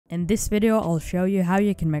In this video I'll show you how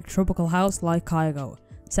you can make tropical house like KYGO.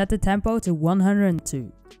 Set the tempo to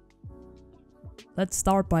 102. Let's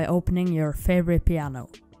start by opening your favorite piano.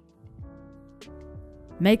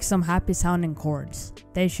 Make some happy sounding chords.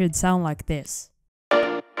 They should sound like this.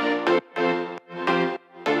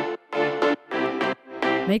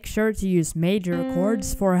 Make sure to use major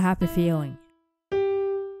chords for a happy feeling.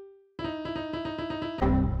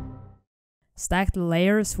 Stack the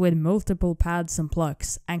layers with multiple pads and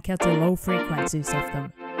plucks and cut the low frequencies of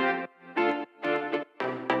them.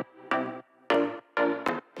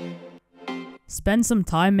 Spend some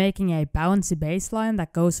time making a bouncy bass line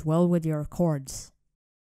that goes well with your chords.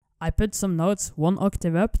 I put some notes one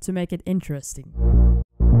octave up to make it interesting.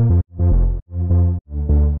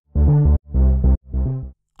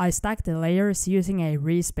 I stacked the layers using a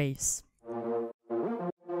re-space.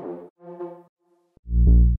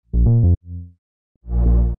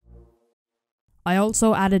 I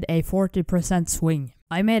also added a 40% swing.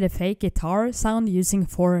 I made a fake guitar sound using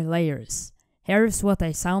 4 layers. Here's what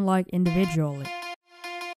they sound like individually.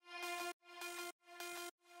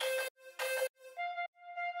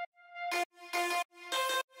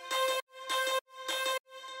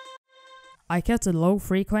 I cut the low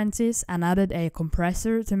frequencies and added a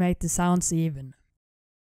compressor to make the sounds even.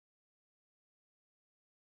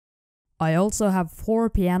 I also have 4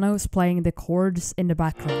 pianos playing the chords in the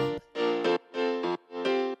background.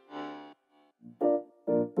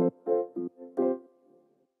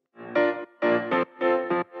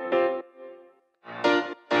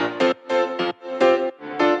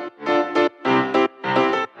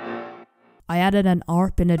 I added an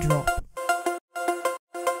ARP in the drop.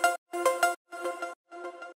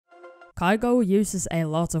 KYGO uses a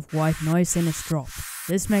lot of white noise in its drop.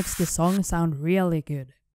 This makes the song sound really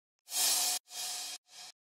good.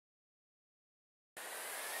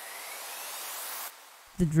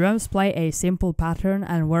 The drums play a simple pattern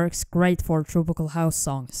and works great for tropical house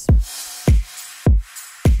songs.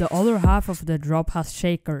 The other half of the drop has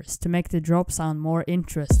shakers to make the drop sound more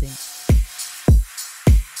interesting.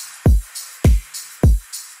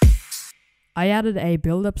 I added a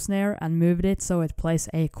build-up snare and moved it so it plays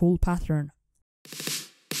a cool pattern.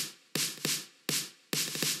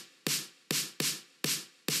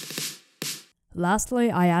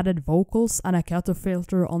 Lastly, I added vocals and a cutoff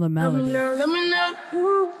filter on the melody.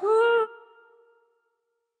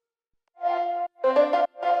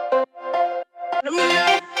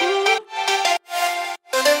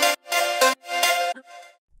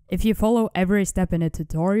 If you follow every step in the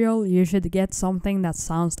tutorial, you should get something that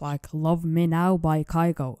sounds like Love Me Now by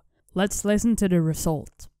KYGO. Let's listen to the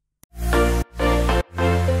result.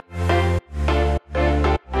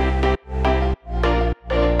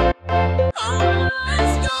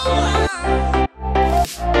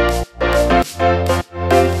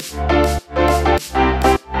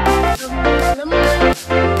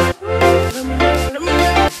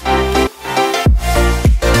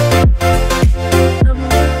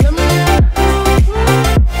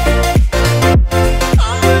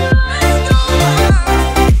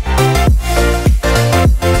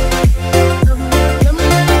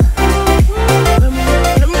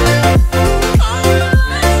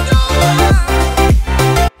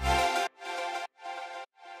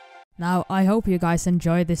 Now, I hope you guys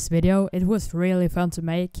enjoyed this video. It was really fun to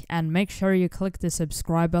make, and make sure you click the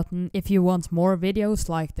subscribe button if you want more videos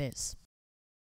like this.